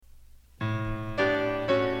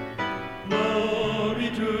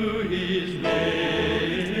to his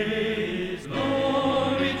name.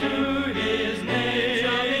 Glory to his name.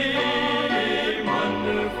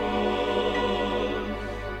 Wonderful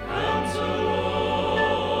Counselor,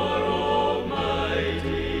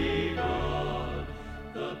 Almighty God,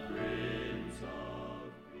 the Prince of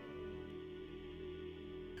Peace.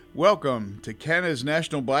 Welcome to Canada's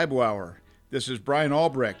National Bible Hour. This is Brian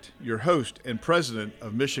Albrecht, your host and president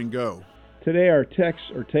of Mission Go. Today our texts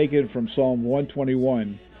are taken from Psalm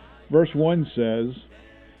 121. Verse 1 says,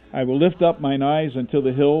 I will lift up mine eyes unto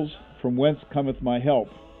the hills, from whence cometh my help.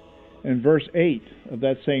 And verse 8 of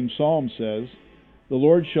that same psalm says, The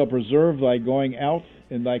Lord shall preserve thy going out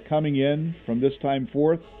and thy coming in from this time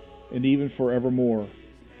forth and even forevermore.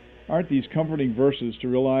 Aren't these comforting verses to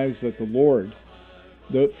realize that the Lord,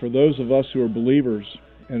 for those of us who are believers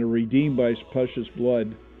and are redeemed by His precious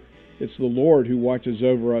blood, it's the Lord who watches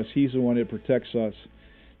over us. He's the one that protects us.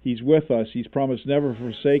 He's with us. He's promised never to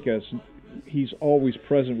forsake us. He's always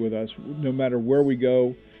present with us, no matter where we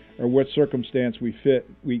go or what circumstance we fit.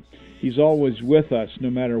 He's always with us, no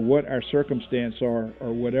matter what our circumstance are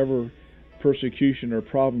or whatever persecution or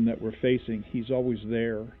problem that we're facing. He's always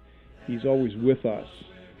there. He's always with us.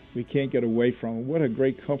 We can't get away from Him. What a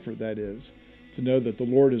great comfort that is, to know that the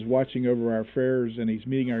Lord is watching over our affairs and He's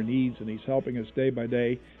meeting our needs and He's helping us day by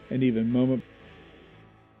day and even moment.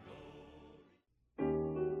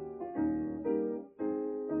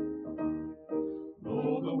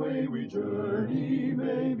 Though the way we journey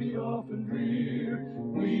may be often drear,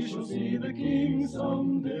 we shall see the King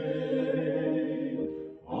someday.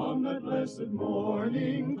 On that blessed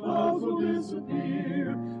morning, clouds will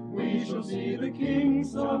disappear. We shall see the King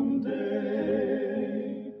someday.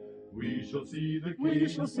 We shall see the King. We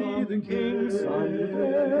shall see the King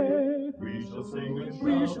someday. We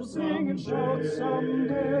shall sing and shout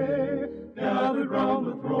someday. Gathered round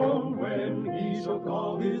the throne when He shall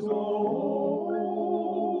call His own.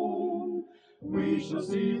 We shall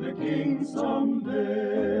see the King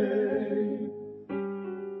someday.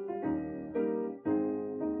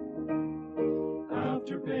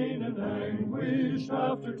 After pain and anguish,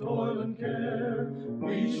 after toil and care,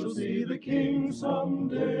 we shall see the King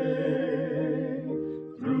someday.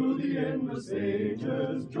 Through the endless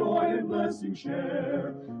ages, joy and blessing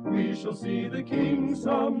share, we shall see the King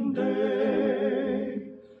someday.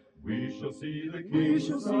 We shall see the King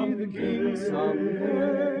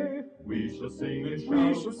someday. We shall sing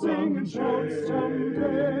and shout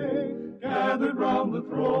someday. Gathered round the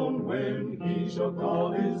throne when He shall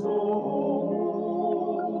call His own.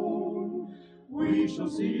 We shall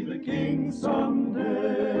see the King someday.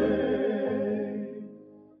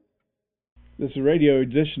 This is a radio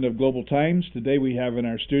edition of Global Times. Today we have in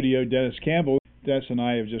our studio Dennis Campbell. Dennis and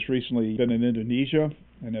I have just recently been in Indonesia,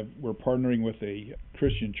 and we're partnering with a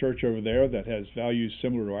Christian church over there that has values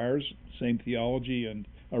similar to ours, same theology, and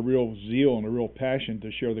a real zeal and a real passion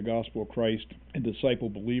to share the gospel of Christ and disciple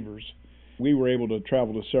believers. We were able to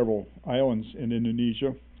travel to several islands in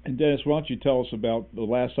Indonesia. And Dennis, why don't you tell us about the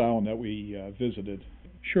last island that we visited?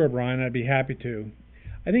 Sure, Brian, I'd be happy to.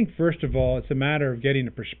 I think, first of all, it's a matter of getting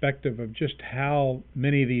a perspective of just how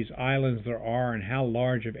many of these islands there are and how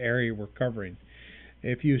large of area we're covering.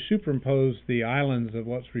 If you superimpose the islands of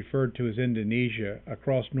what's referred to as Indonesia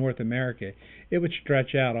across North America, it would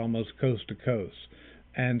stretch out almost coast to coast.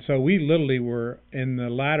 And so we literally were, in the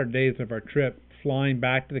latter days of our trip, flying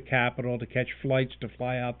back to the capital to catch flights to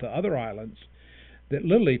fly out to other islands that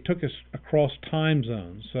literally took us across time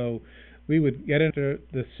zones. So we would get into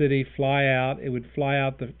the city, fly out. It would fly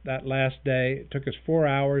out that last day. It took us 4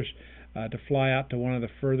 hours to fly out to one of the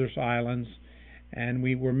furthest islands. And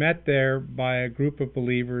we were met there by a group of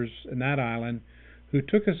believers in that island who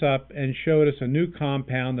took us up and showed us a new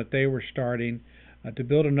compound that they were starting to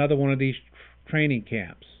build another one of these training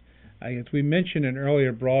camps. As we mentioned in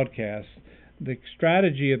earlier broadcasts, the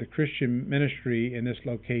strategy of the Christian ministry in this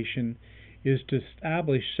location is to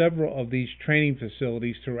establish several of these training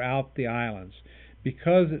facilities throughout the islands.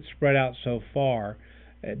 Because it's spread out so far,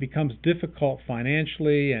 it becomes difficult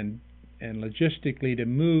financially and logistically to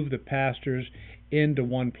move the pastors into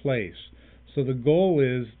one place. So the goal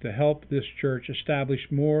is to help this church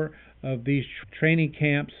establish more of these training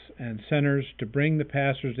camps and centers to bring the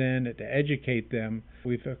pastors in and to educate them.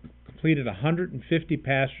 We've completed 150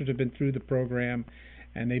 pastors have been through the program,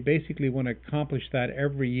 and they basically want to accomplish that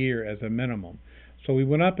every year as a minimum. So we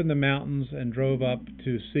went up in the mountains and drove up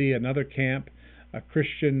to see another camp. A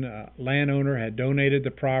Christian landowner had donated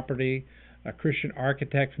the property. A Christian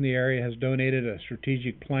architect from the area has donated a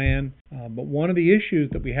strategic plan. But one of the issues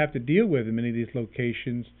that we have to deal with in many of these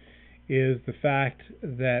locations is the fact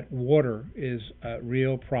that water is a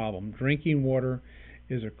real problem. Drinking water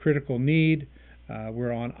is a critical need.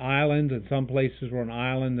 We're on islands. In some places we're on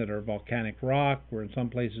islands that are volcanic rock. We're in some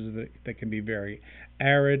places that can be very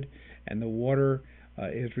arid, and the water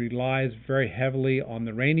relies very heavily on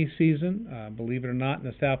the rainy season. Believe it or not, in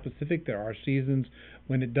the South Pacific there are seasons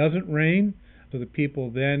when it doesn't rain, so the people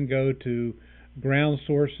then go to ground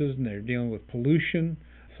sources and they're dealing with pollution.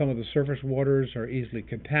 Some of the surface waters are easily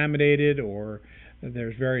contaminated, or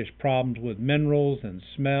there's various problems with minerals and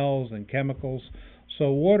smells and chemicals. So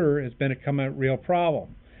water has become a real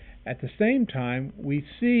problem. At the same time, we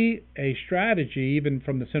see a strategy, even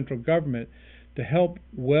from the central government, to help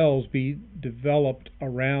wells be developed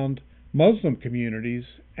around Muslim communities,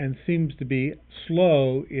 and seems to be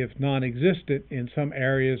slow, if non-existent, in some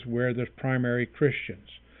areas where there's primary Christians.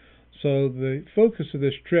 So the focus of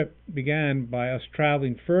this trip began by us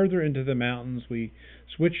traveling further into the mountains. We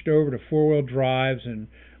switched over to four-wheel drives and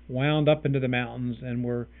wound up into the mountains, and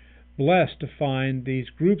were blessed to find these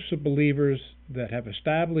groups of believers that have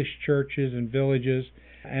established churches and villages,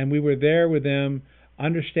 and we were there with them,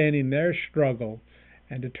 understanding their struggle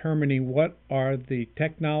and determining what are the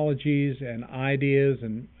technologies and ideas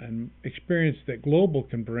and experience that global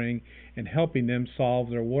can bring in helping them solve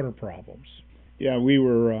their water problems. Yeah, we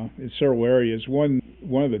were in several areas. One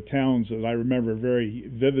of the towns that I remember very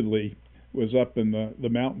vividly was up in the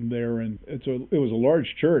mountain there, and it was a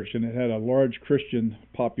large church, and it had a large Christian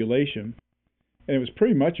population, and it was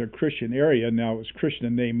pretty much a Christian area. Now, it was Christian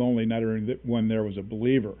in name only, not everyone there was a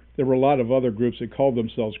believer. There were a lot of other groups that called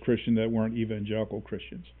themselves Christian that weren't evangelical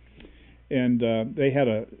Christians, and they had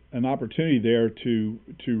an opportunity there to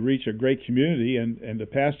reach a great community, and the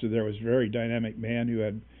pastor there was a very dynamic man who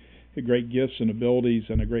had great gifts and abilities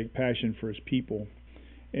and a great passion for his people.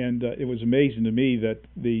 And it was amazing to me that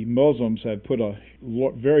the Muslims had put a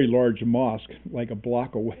very large mosque like a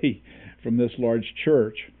block away from this large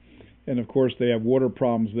church. And of course they have water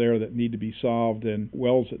problems there that need to be solved, and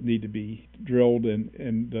wells that need to be drilled. And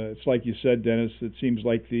it's like you said, Dennis, it seems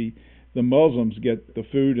like the Muslims get the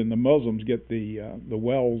food and the Muslims get the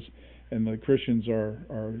wells, and the Christians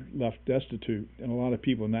are left destitute. And a lot of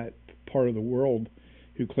people in that part of the world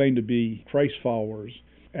who claim to be Christ followers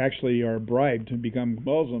actually are bribed to become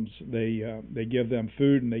Muslims. They give them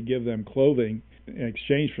food and they give them clothing. In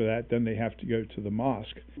exchange for that, then they have to go to the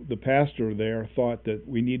mosque. The pastor there thought that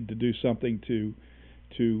we needed to do something to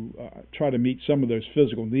try to meet some of those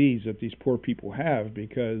physical needs that these poor people have,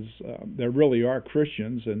 because there really are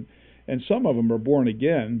Christians, and some of them are born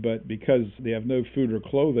again, but because they have no food or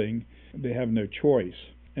clothing, they have no choice.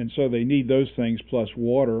 And so they need those things plus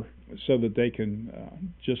water so that they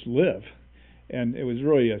can just live. And it was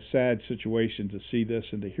really a sad situation to see this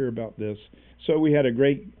and to hear about this. So we had a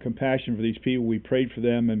great compassion for these people. We prayed for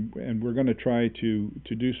them, and we're going to try to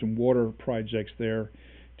do some water projects there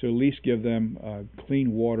to at least give them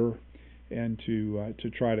clean water, and to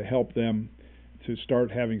try to help them to start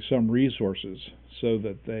having some resources so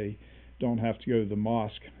that they don't have to go to the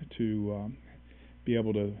mosque to be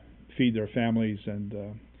able to feed their families and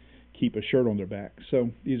keep a shirt on their back. So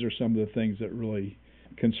these are some of the things that really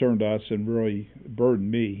concerned us and really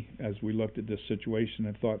burdened me as we looked at this situation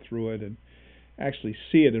and thought through it and actually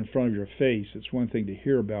see it in front of your face. It's one thing to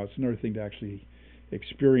hear about, it's another thing to actually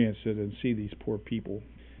experience it and see these poor people.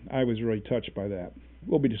 I was really touched by that.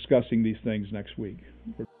 We'll be discussing these things next week.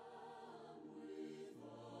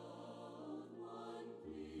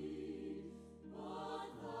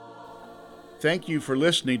 Thank you for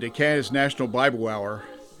listening to Canada's National Bible Hour,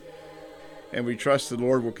 and we trust the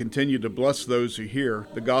Lord will continue to bless those who hear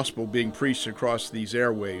the gospel being preached across these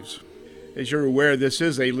airwaves. As you're aware, this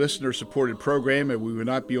is a listener-supported program, and we would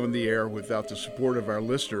not be on the air without the support of our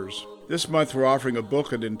listeners. This month we're offering a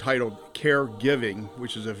booklet entitled Caregiving,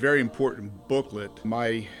 which is a very important booklet.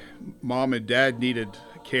 My mom and dad needed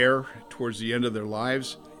care towards the end of their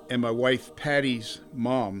lives, and my wife Patty's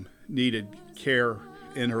mom needed care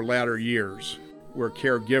in her latter years. We're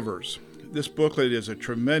caregivers. This booklet is a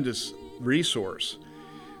tremendous resource,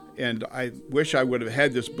 and I wish I would have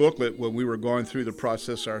had this booklet when we were going through the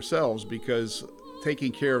process ourselves, because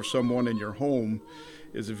taking care of someone in your home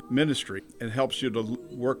is a ministry and helps you to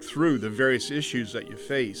work through the various issues that you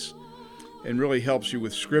face, and really helps you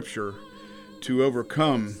with scripture to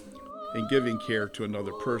overcome in giving care to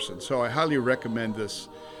another person. So I highly recommend this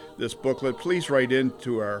booklet. Please write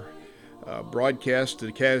into our broadcast to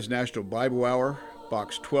the Canada's National Bible Hour,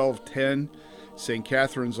 Box 1210, St.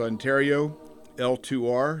 Catharines, Ontario,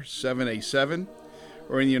 L2R 7A7,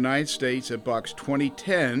 or in the United States at Box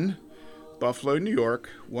 2010, Buffalo, New York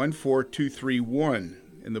 14231.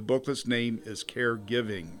 And the booklet's name is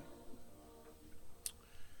Caregiving.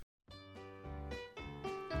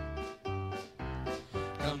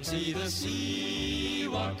 Come see the sea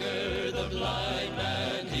walker, the blind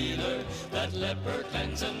man healer, that leper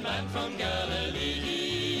cleansing man from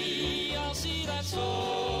Galilee. I'll see that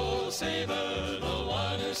soul saver, the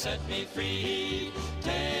one who set me free.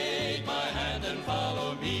 Take my hand and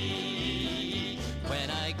follow me. When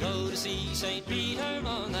I go to see St. Peter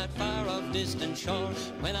on that far-off distant shore,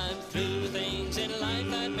 when I'm through things in life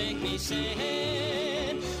that make me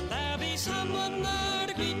sad, there'll be someone there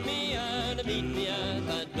to greet me and to meet me at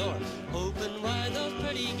that door. Open wide those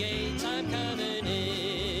pretty gates, I'm coming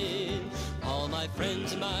in. All my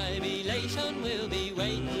friends and my relation will be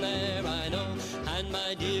waiting there, I know, and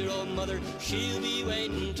my dear old mother, she'll be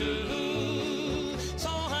waiting too. So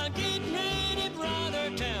I'm getting ready, brother,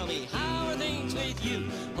 tell me, how are things with you?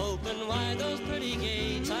 Open wide those pretty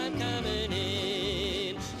gates, I'm coming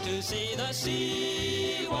in. To see the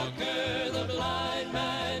sea walker, the blind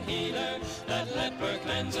man healer, that leper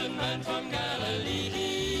cleansing man from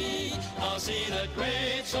Galilee. I'll see that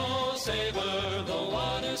great soul saver, the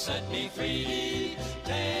one who set me free.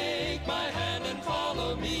 Take my hand and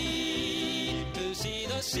follow me. To see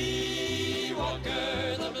the sea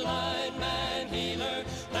walker, the blind man healer,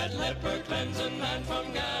 that leper cleansing man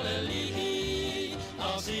from Galilee.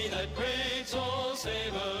 I'll see that great soul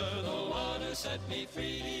saver, the one who set me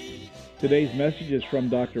free. Today's message is from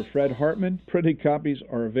Dr. Fred Hartman. Printed copies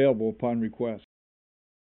are available upon request.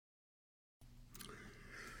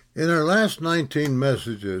 In our last 19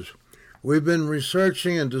 messages, we've been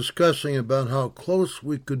researching and discussing about how close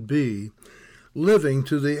we could be living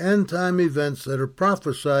to the end-time events that are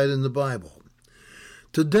prophesied in the Bible.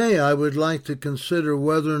 Today, I would like to consider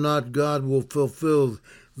whether or not God will fulfill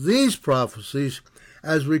these prophecies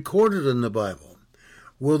as recorded in the Bible.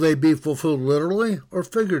 Will they be fulfilled literally or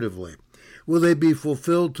figuratively? Will they be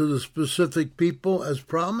fulfilled to the specific people as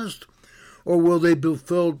promised? Or will they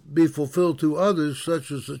be fulfilled to others, such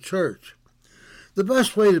as the church? The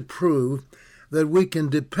best way to prove that we can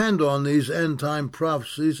depend on these end-time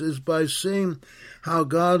prophecies is by seeing how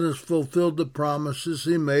God has fulfilled the promises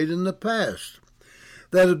he made in the past,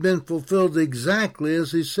 that have been fulfilled exactly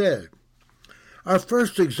as he said. Our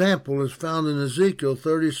first example is found in Ezekiel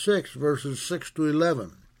 36, verses 6 to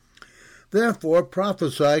 11. Therefore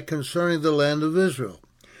prophesy concerning the land of Israel,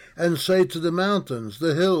 and say to the mountains,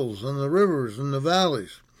 the hills, and the rivers, and the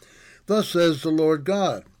valleys, Thus says the Lord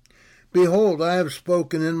God, Behold, I have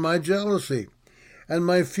spoken in my jealousy, and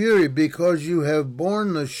my fury, because you have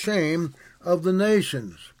borne the shame of the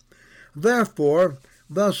nations. Therefore,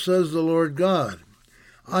 thus says the Lord God,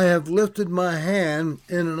 I have lifted my hand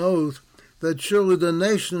in an oath, that surely the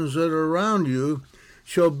nations that are around you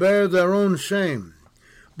shall bear their own shame.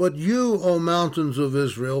 But you, O mountains of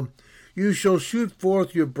Israel, you shall shoot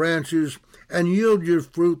forth your branches and yield your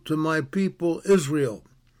fruit to my people Israel,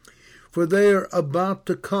 for they are about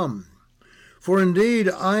to come. For indeed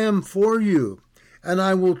I am for you, and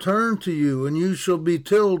I will turn to you, and you shall be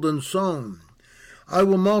tilled and sown. I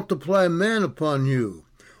will multiply men upon you,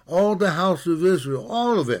 all the house of Israel,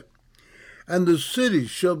 all of it, and the cities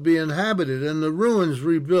shall be inhabited, and the ruins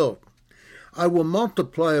rebuilt. I will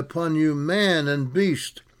multiply upon you man and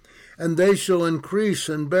beast, and they shall increase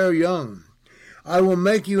and bear young. I will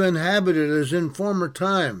make you inhabited as in former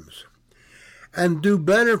times, and do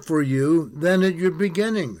better for you than at your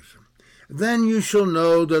beginnings. Then you shall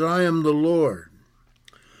know that I am the Lord.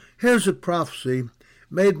 Here's a prophecy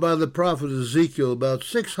made by the prophet Ezekiel about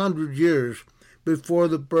 600 years before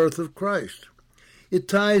the birth of Christ. It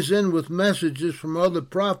ties in with messages from other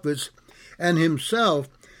prophets and himself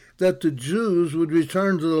that the Jews would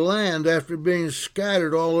return to the land after being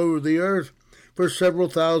scattered all over the earth for several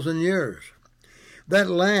thousand years. That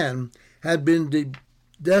land had been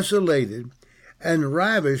desolated and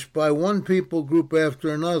ravished by one people group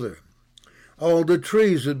after another. All the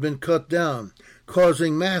trees had been cut down,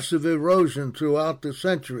 causing massive erosion throughout the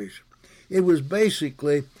centuries. It was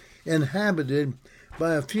basically inhabited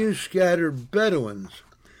by a few scattered Bedouins.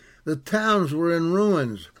 The towns were in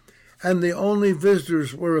ruins, and the only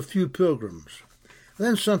visitors were a few pilgrims.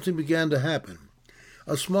 Then something began to happen.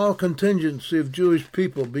 A small contingency of Jewish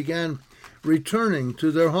people began returning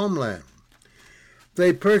to their homeland.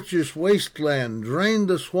 They purchased wasteland, drained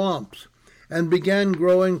the swamps, and began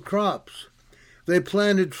growing crops. They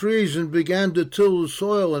planted trees and began to till the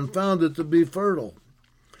soil and found it to be fertile.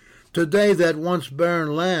 Today, that once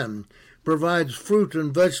barren land provides fruit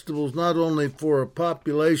and vegetables not only for a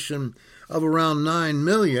population of around 9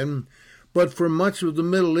 million, but for much of the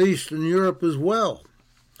Middle East and Europe as well.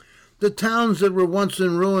 The towns that were once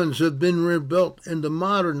in ruins have been rebuilt into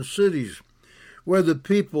modern cities where the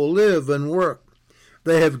people live and work.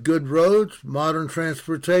 They have good roads, modern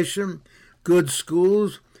transportation, good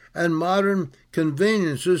schools, and modern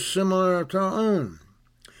conveniences similar to our own.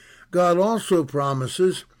 God also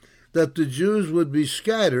promises that the Jews would be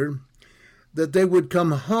scattered, that they would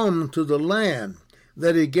come home to the land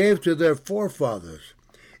that he gave to their forefathers.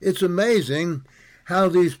 It's amazing how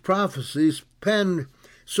these prophecies penned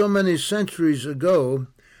so many centuries ago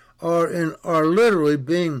are literally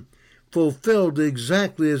being fulfilled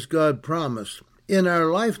exactly as God promised in our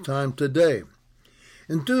lifetime today.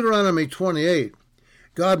 In Deuteronomy 28,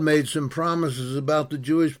 God made some promises about the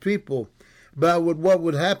Jewish people, about what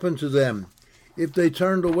would happen to them if they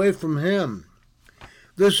turned away from him.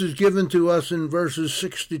 This is given to us in verses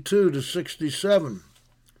 62 to 67.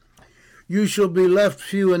 You shall be left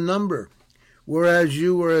few in number, whereas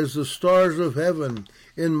you were as the stars of heaven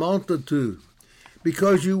in multitude,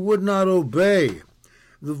 because you would not obey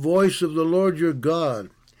the voice of the Lord your God.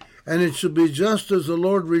 And it shall be just as the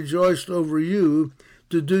Lord rejoiced over you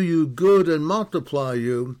to do you good and multiply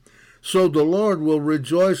you, so the Lord will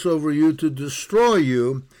rejoice over you to destroy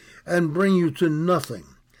you and bring you to nothing.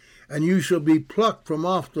 And you shall be plucked from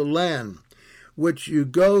off the land which you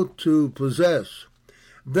go to possess.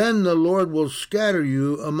 Then the Lord will scatter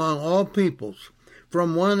you among all peoples,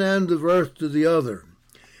 from one end of earth to the other.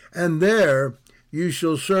 And there you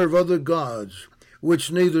shall serve other gods,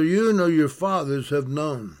 which neither you nor your fathers have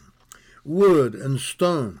known, wood and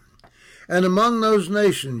stone. And among those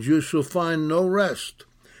nations you shall find no rest,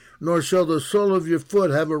 nor shall the sole of your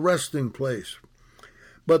foot have a resting place.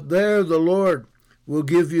 But there the Lord will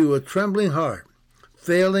give you a trembling heart,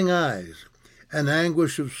 failing eyes, and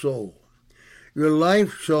anguish of soul. Your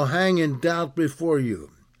life shall hang in doubt before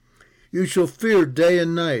you. You shall fear day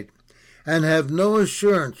and night, and have no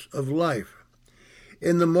assurance of life.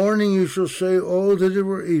 In the morning you shall say, Oh, that it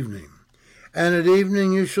were evening. And at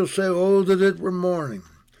evening you shall say, Oh, that it were morning.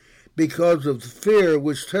 Because of the fear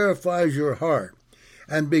which terrifies your heart,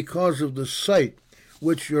 and because of the sight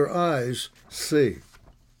which your eyes see.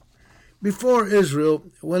 Before Israel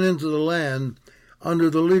went into the land under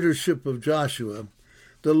the leadership of Joshua,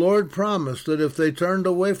 the Lord promised that if they turned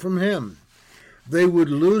away from him, they would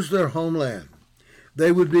lose their homeland.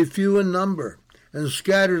 They would be few in number and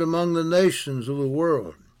scattered among the nations of the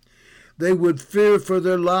world. They would fear for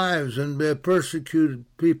their lives and be a persecuted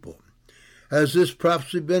people. Has this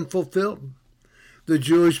prophecy been fulfilled? The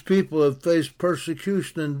Jewish people have faced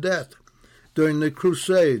persecution and death during the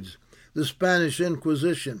Crusades, the Spanish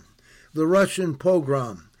Inquisition, the Russian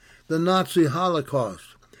pogrom, the Nazi Holocaust,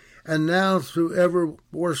 and now through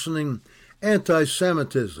ever-worsening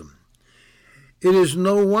anti-Semitism. It is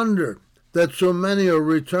no wonder that so many are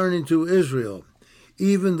returning to Israel,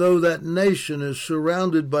 even though that nation is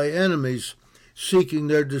surrounded by enemies seeking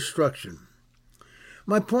their destruction.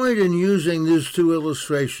 My point in using these two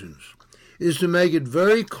illustrations is to make it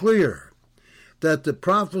very clear that the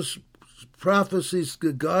prophecies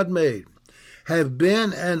that God made have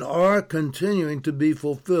been and are continuing to be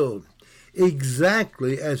fulfilled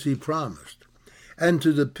exactly as he promised, and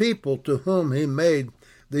to the people to whom he made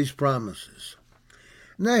these promises.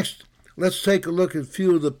 Next, let's take a look at a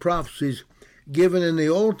few of the prophecies given in the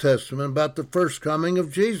Old Testament about the first coming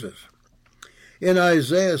of Jesus. In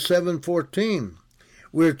Isaiah 7:14,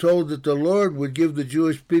 we're told that the Lord would give the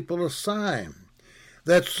Jewish people a sign.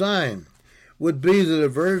 That sign would be that a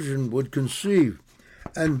virgin would conceive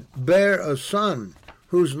and bear a son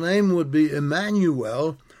whose name would be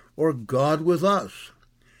Emmanuel, or God with us.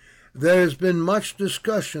 There has been much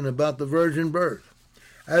discussion about the virgin birth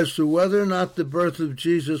as to whether or not the birth of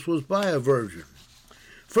Jesus was by a virgin.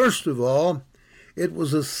 First of all, it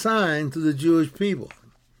was a sign to the Jewish people.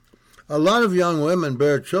 A lot of young women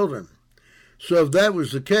bear children, so if that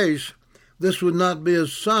was the case, this would not be a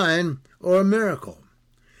sign or a miracle.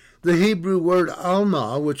 The Hebrew word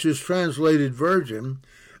alma, which is translated virgin,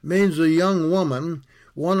 means a young woman,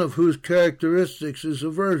 one of whose characteristics is a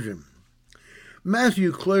virgin.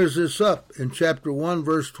 Matthew clears this up in chapter 1,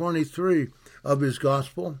 verse 23 of his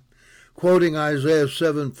gospel. Quoting Isaiah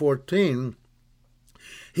 7:14,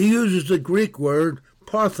 he uses the Greek word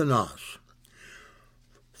parthenos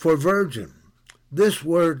for virgin. This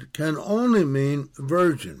word can only mean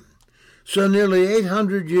virgin. So nearly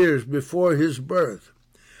 800 years before his birth,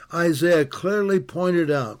 Isaiah clearly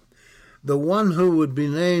pointed out the one who would be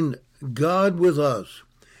named God with us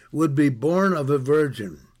would be born of a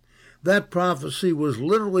virgin. That prophecy was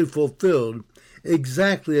literally fulfilled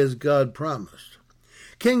exactly as God promised.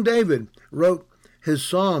 King David wrote his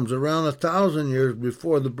Psalms around 1,000 years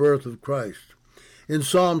before the birth of Christ. In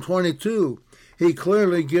Psalm 22, he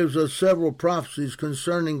clearly gives us several prophecies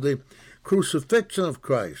concerning the crucifixion of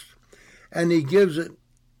Christ, and he gives it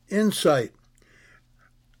insight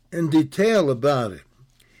in detail about it.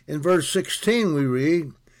 In verse 16 we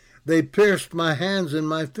read, they pierced my hands and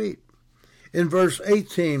my feet. In verse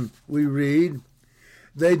 18 we read,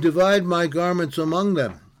 they divide my garments among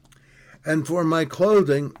them, and for my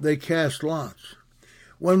clothing they cast lots.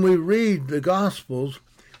 When we read the Gospels,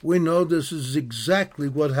 we know this is exactly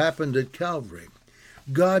what happened at Calvary.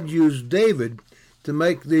 God used David to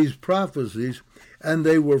make these prophecies, and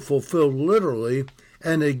they were fulfilled literally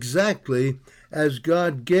and exactly as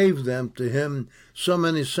God gave them to him so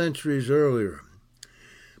many centuries earlier.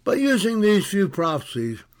 But using these few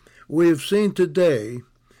prophecies, we have seen today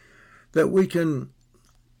that we can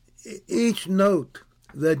each note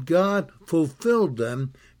that God fulfilled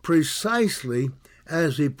them precisely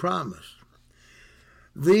as he promised.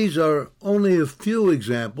 These are only a few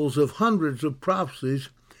examples of hundreds of prophecies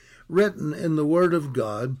written in the Word of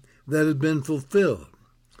God that have been fulfilled.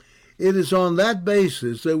 It is on that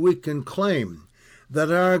basis that we can claim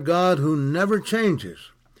that our God, who never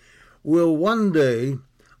changes, will one day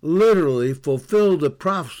literally fulfill the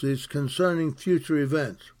prophecies concerning future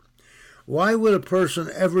events. Why would a person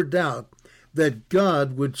ever doubt that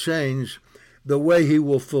God would change the way he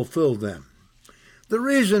will fulfill them? The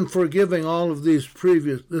reason for giving all of this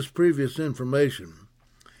previous information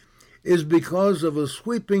is because of a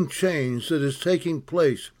sweeping change that is taking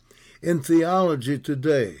place in theology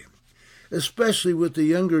today, especially with the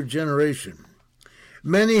younger generation.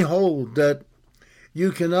 Many hold that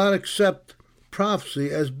you cannot accept prophecy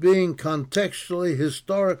as being contextually,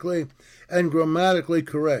 historically, and grammatically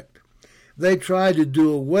correct. They try to do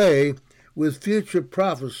away with future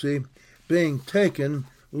prophecy being taken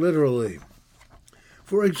literally.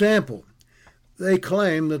 For example, they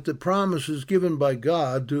claim that the promises given by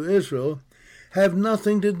God to Israel have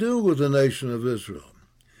nothing to do with the nation of Israel,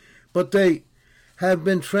 but they have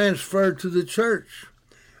been transferred to the church.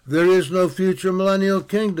 There is no future millennial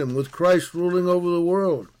kingdom with Christ ruling over the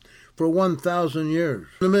world for 1,000 years.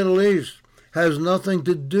 The Middle East has nothing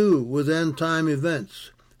to do with end-time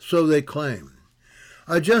events, so they claim.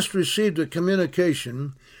 I just received a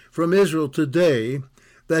communication from Israel today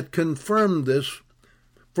that confirmed this.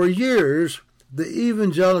 For years, the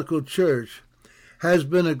evangelical church has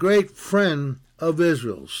been a great friend of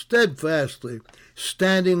Israel, steadfastly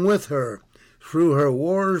standing with her through her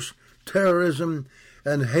wars, terrorism,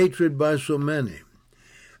 and hatred by so many.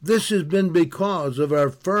 This has been because of our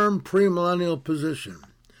firm premillennial position.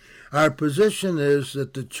 Our position is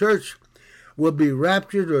that the church will be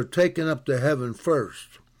raptured or taken up to heaven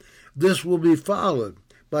first. This will be followed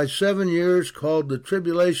by 7 years called the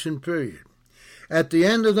tribulation period. At the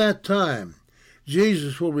end of that time,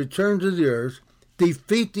 Jesus will return to the earth,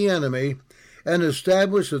 defeat the enemy, and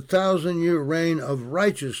establish a 1,000-year reign of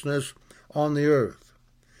righteousness on the earth.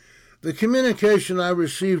 The communication I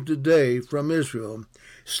received today from Israel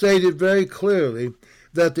stated very clearly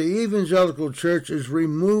that the evangelical church is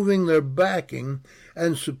removing their backing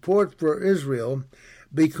and support for Israel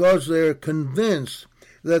because they are convinced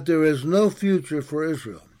that there is no future for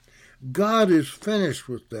Israel. God is finished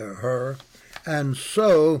with her, and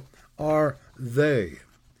so are they.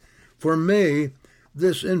 For me,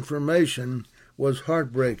 this information was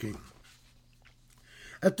heartbreaking.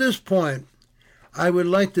 At this point, I would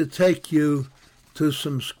like to take you to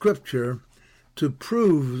some scripture to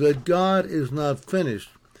prove that God is not finished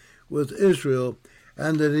with Israel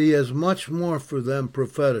and that he has much more for them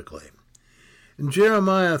prophetically. In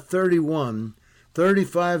Jeremiah 31,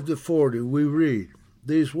 35-40, we read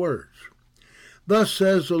these words, Thus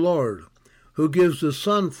says the Lord, who gives the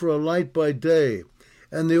sun for a light by day,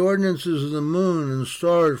 and the ordinances of the moon and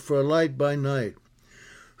stars for a light by night,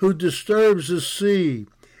 who disturbs the sea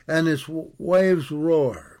and its waves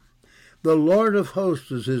roar. The Lord of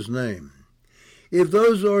hosts is his name. If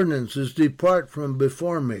those ordinances depart from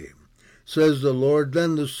before me, says the Lord,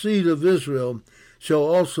 then the seed of Israel shall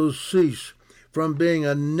also cease from being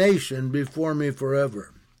a nation before me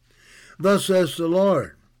forever. Thus says the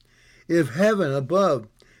Lord, if heaven above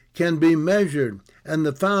can be measured, and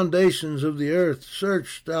the foundations of the earth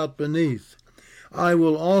searched out beneath, I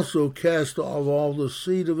will also cast off all the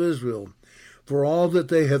seed of Israel, for all that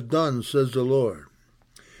they have done, says the Lord.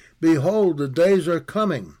 Behold, the days are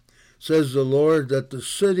coming, says the Lord, that the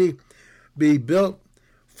city be built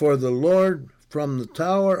for the Lord from the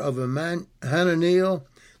tower of Hananiel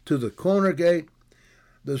to the corner gate.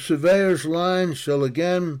 The surveyor's line shall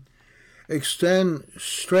again extend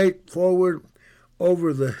straight forward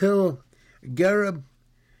over the hill Gareb,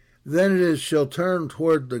 then it shall turn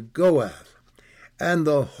toward the Goath, and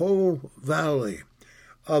the whole valley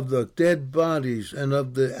of the dead bodies and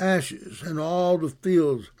of the ashes and all the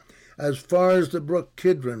fields as far as the brook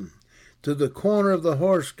Kidron, to the corner of the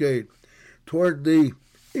horse gate toward the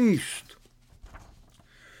east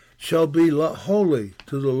shall be holy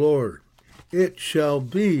to the Lord. It shall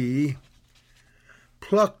be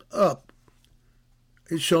plucked up.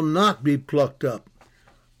 It shall not be plucked up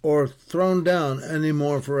or thrown down any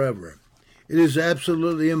more forever. It is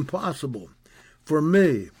absolutely impossible for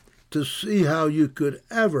me to see how you could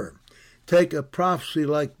ever take a prophecy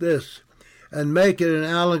like this and make it an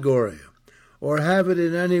allegory or have it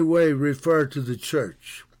in any way refer to the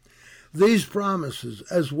church. These promises,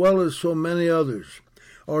 as well as so many others,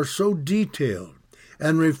 are so detailed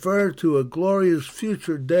and refer to a glorious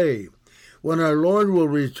future day when our Lord will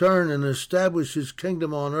return and establish his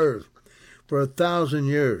kingdom on earth for 1,000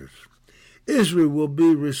 years. Israel will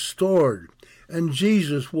be restored, and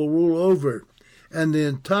Jesus will rule over it and the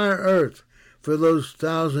entire earth for those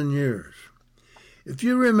 1,000 years. If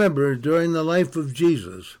you remember, during the life of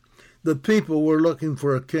Jesus, the people were looking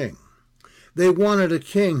for a king. They wanted a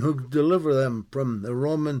king who could deliver them from the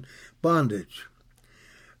Roman bondage.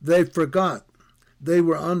 They forgot they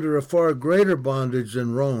were under a far greater bondage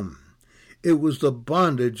than Rome. It was the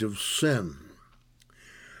bondage of sin.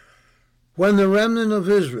 When the remnant of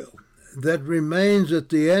Israel that remains at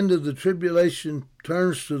the end of the tribulation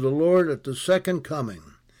turns to the Lord at the second coming,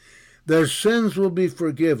 their sins will be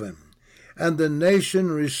forgiven and the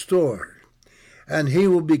nation restored, and he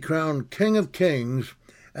will be crowned King of Kings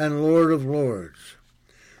and Lord of Lords.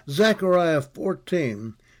 Zechariah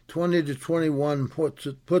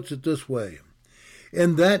 14:20-21 puts it this way: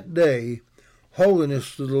 In that day,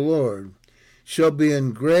 holiness to the Lord shall be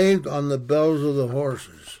engraved on the bells of the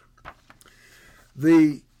horses.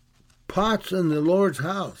 The pots in the Lord's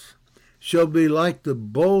house shall be like the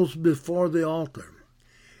bowls before the altar.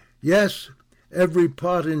 Yes, every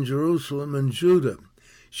pot in Jerusalem and Judah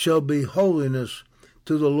shall be holiness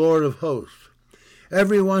to the Lord of hosts.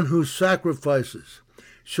 Everyone who sacrifices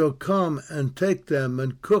shall come and take them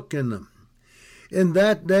and cook in them. In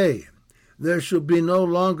that day there shall be no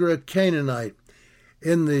longer a Canaanite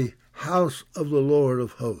in the house of the Lord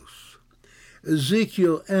of hosts.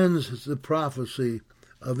 Ezekiel ends the prophecy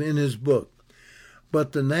in his book,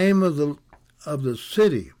 but the name of the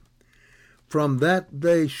city from that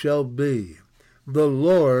day shall be, the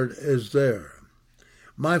Lord is there.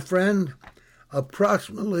 My friend,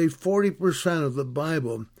 approximately 40% of the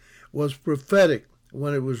Bible was prophetic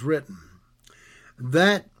when it was written.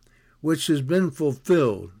 That which has been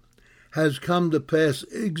fulfilled has come to pass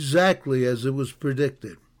exactly as it was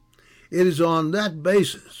predicted. It is on that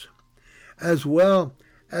basis, as well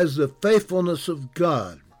as the faithfulness of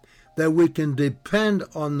God, that we can depend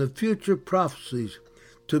on the future prophecies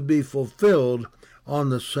to be fulfilled on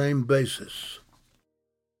the same basis.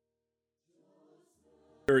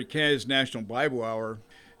 Here at Canada's National Bible Hour,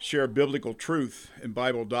 share biblical truth and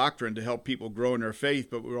Bible doctrine to help people grow in their faith,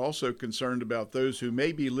 but we're also concerned about those who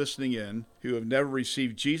may be listening in who have never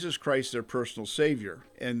received Jesus Christ, their personal Savior.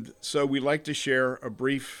 And so we like to share a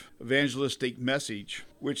brief evangelistic message,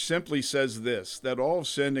 which simply says this, that all have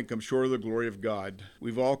sinned and come short of the glory of God.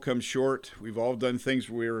 We've all come short. We've all done things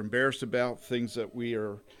we are embarrassed about, things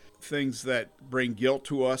that bring guilt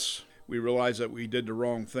to us. We realize that we did the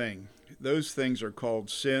wrong thing. Those things are called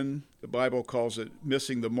sin. The Bible calls it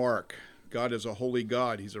missing the mark. God is a holy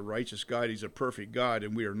God. He's a righteous God. He's a perfect God,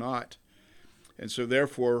 and we are not. And so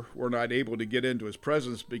therefore, we're not able to get into his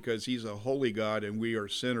presence because he's a holy God and we are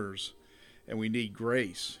sinners, and we need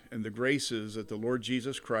grace. And the grace is that the Lord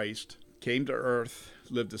Jesus Christ came to earth,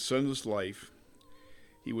 lived a sinless life.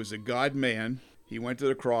 He was a God-man. He went to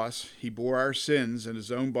the cross. He bore our sins in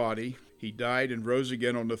his own body. He died and rose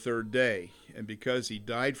again on the third day. And because he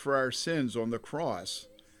died for our sins on the cross,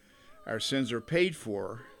 our sins are paid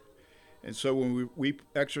for. And so when we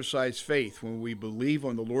exercise faith, when we believe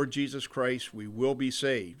on the Lord Jesus Christ, we will be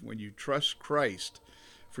saved. When you trust Christ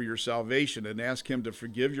for your salvation and ask him to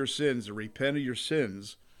forgive your sins and repent of your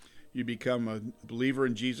sins, you become a believer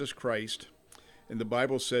in Jesus Christ. And the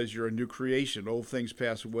Bible says you're a new creation. Old things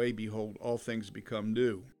pass away. Behold, all things become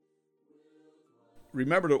new.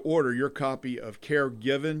 Remember to order your copy of Care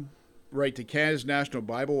Given. Write to Canada's National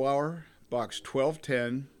Bible Hour, Box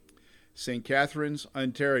 1210, St. Catharines,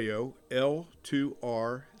 Ontario,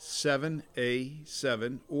 L2R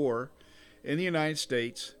 7A7, or in the United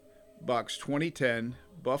States, Box 2010,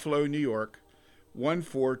 Buffalo, New York,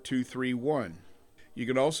 14231. You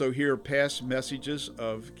can also hear past messages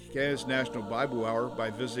of Canada's National Bible Hour by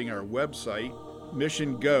visiting our website,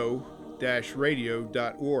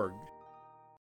 missiongo-radio.org.